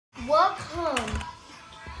welcome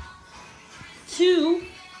to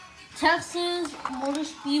Texas Motor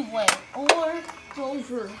Speedway or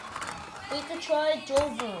Dover. We could try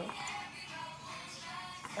Dover.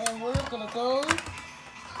 And we're gonna go.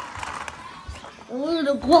 And we're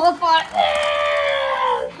gonna qualify.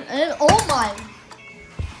 And oh my.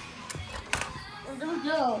 And there we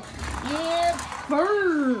go. Yeah,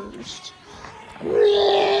 first.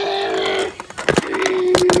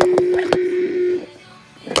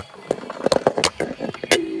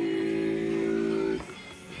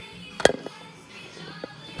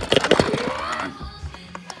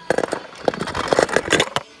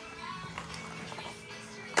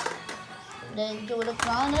 Then go to the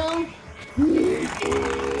condo.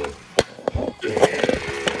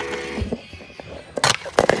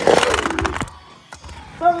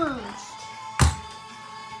 First.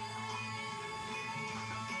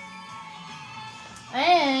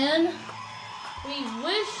 And we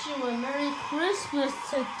wish you a Merry Christmas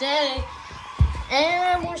today.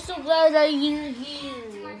 And we're so glad that you're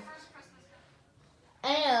here.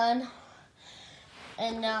 And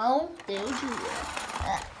now they'll do it.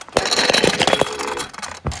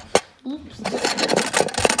 Oops.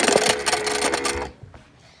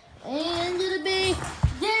 And it'll be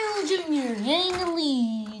Daryl Jr. getting the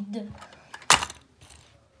lead.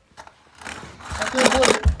 Okay, boy.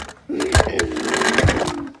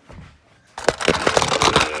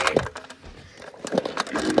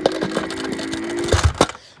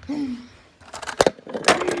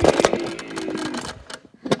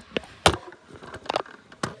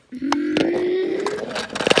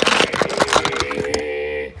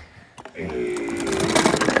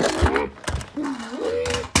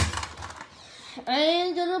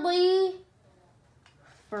 And it'll be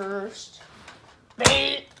first.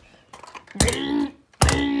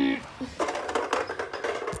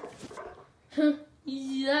 You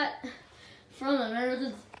see that? From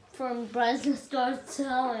America, from Brazil's Got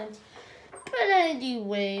Talent. But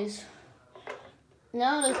anyways,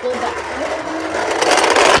 now let's go back.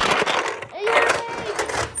 Hey,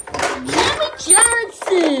 Jimmy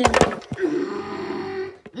Johnson,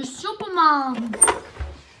 the Superman.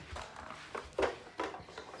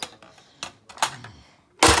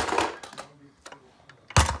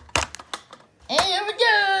 And here we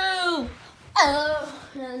go!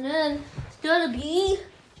 And then it's gonna be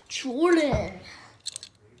Jordan.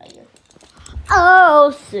 Right here.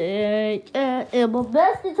 Oh, sick. And my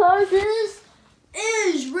best guitarist is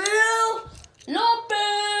Israel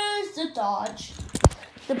Lopez, the Dodge.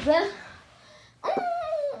 The best.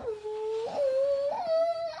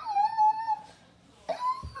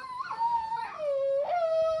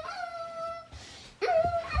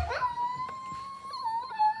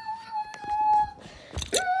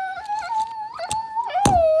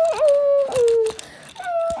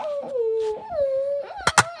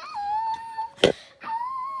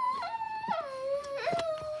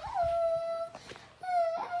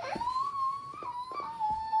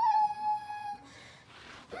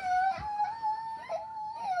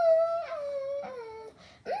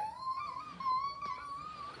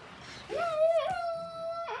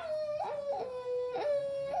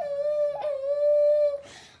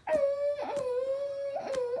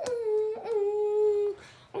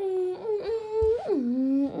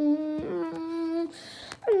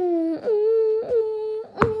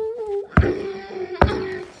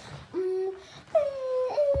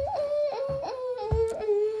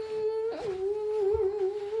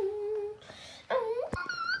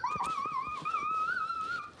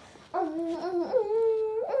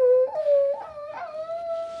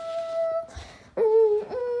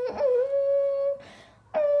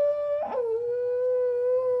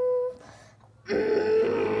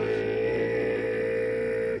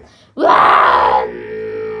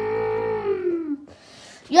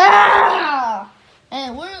 Yeah!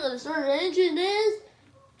 And we're gonna start the engine is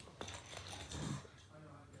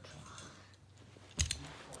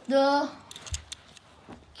the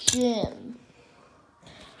gym.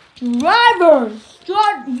 Drivers,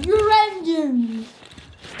 start your engines.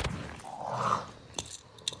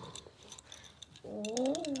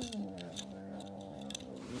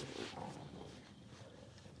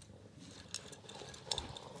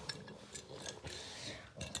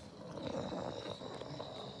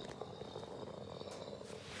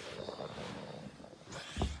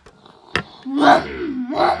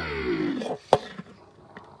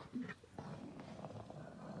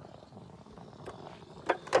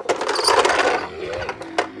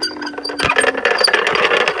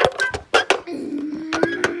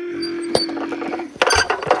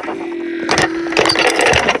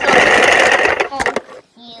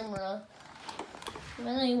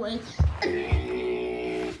 anyway.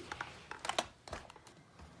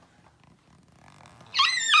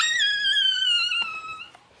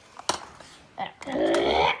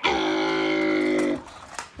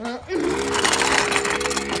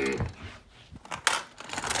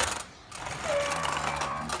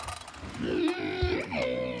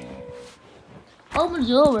 Open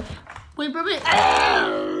it over. Wait. Here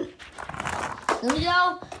we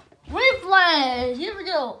go. Reflex. Here we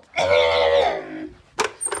go.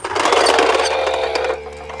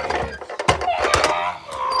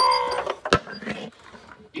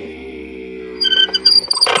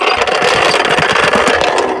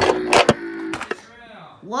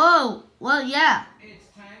 Whoa. Well, yeah. It's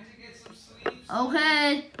time to get some sleep.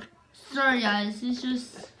 Okay. Sorry, guys. It's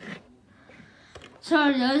just.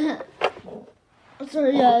 Sorry, guys.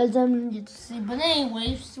 I'm gonna get to sleep. But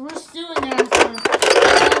anyways, we're still in NASCAR.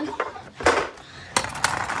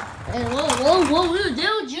 And whoa,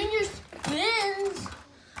 Dale Jr. spins.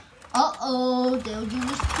 Dale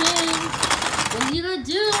Jr. spins. What's he gonna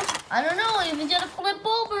do? I don't know. He's gonna flip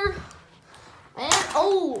over. And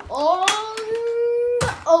oh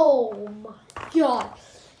my God.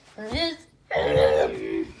 There it is.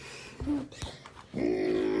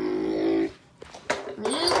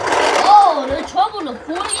 Oh, they're trouble to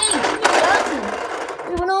 48. Jimmy Johnson.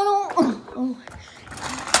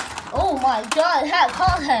 Oh my God,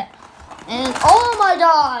 caught that. And oh my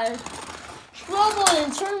God, trouble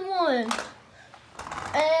in turn 1.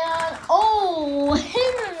 And oh,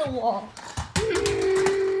 hit in the wall.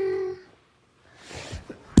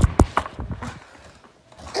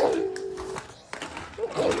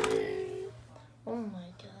 Oh my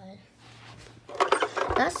God,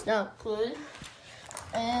 that's not good.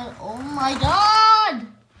 And oh my God!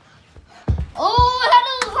 Oh, I had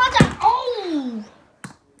a contact! Oh!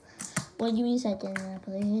 Well, give me a second,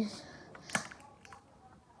 please.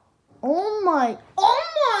 Oh my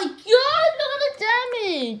God! Look at the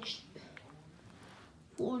damage!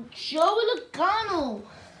 For Joey Logano.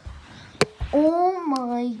 Oh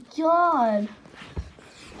my God!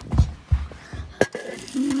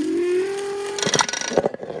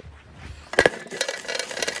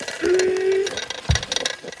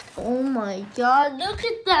 Oh my God, look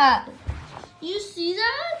at that. You see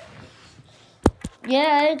that?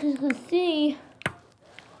 Yeah, you can see.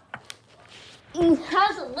 He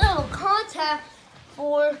has a little contact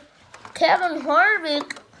for Kevin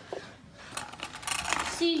Harvick.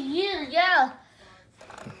 See here, yeah.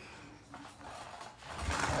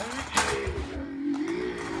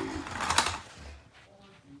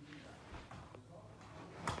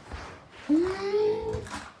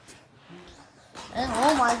 And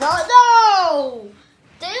oh my God, no!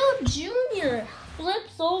 Dale Jr.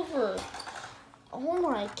 flips over. Oh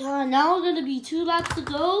my God, now we're gonna be 2 laps to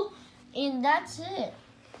go, and that's it.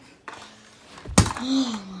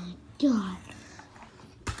 Oh my God.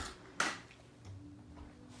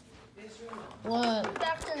 What?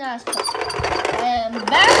 Back to NASCAR. And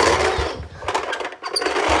back to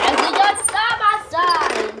and we got side by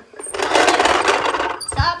side.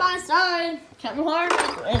 Kevin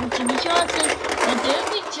Harvick and Jimmy Johnson. And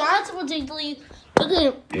Jimmy Johnson will take the lead. Look at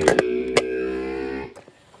him.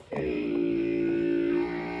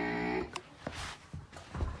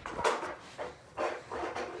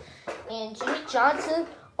 And Jimmy Johnson.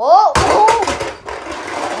 Oh!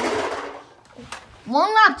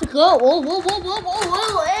 1 lap to go.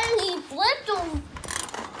 Whoa. And he flipped him.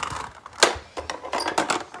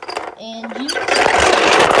 And Jimmy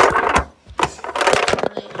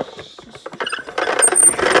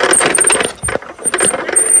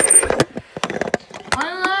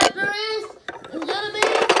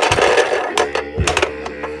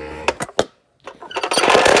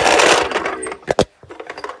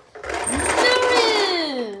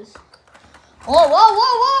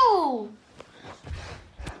Whoa!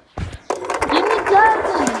 Jimmy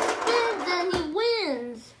Johnson spins and he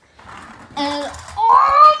wins. And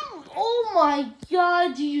oh my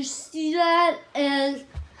God, do you see that? And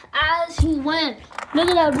as he went, look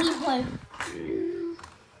at that replay.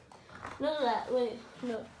 Look at that. Wait,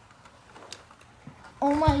 no.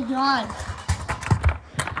 Oh my God.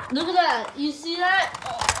 Look at that. You see that?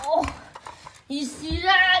 Oh, you see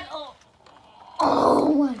that?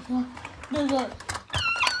 Oh my God. Look at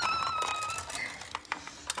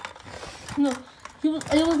no,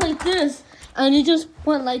 it was like this, and he just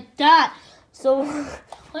went like that. So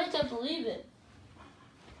I can't believe it.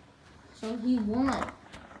 So he won.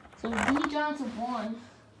 So Jimmy Johnson won,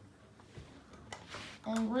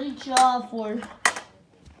 and great job for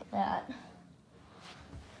that.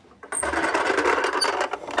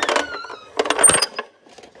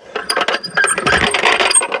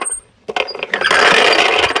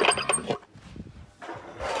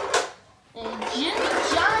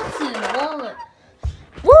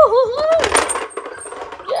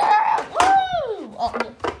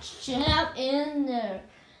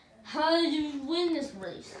 How did you win this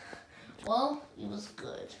race? Well, it was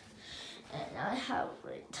good. And I have a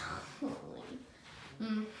great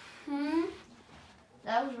time.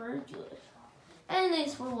 That was very good. And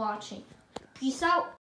thanks for watching. Peace out.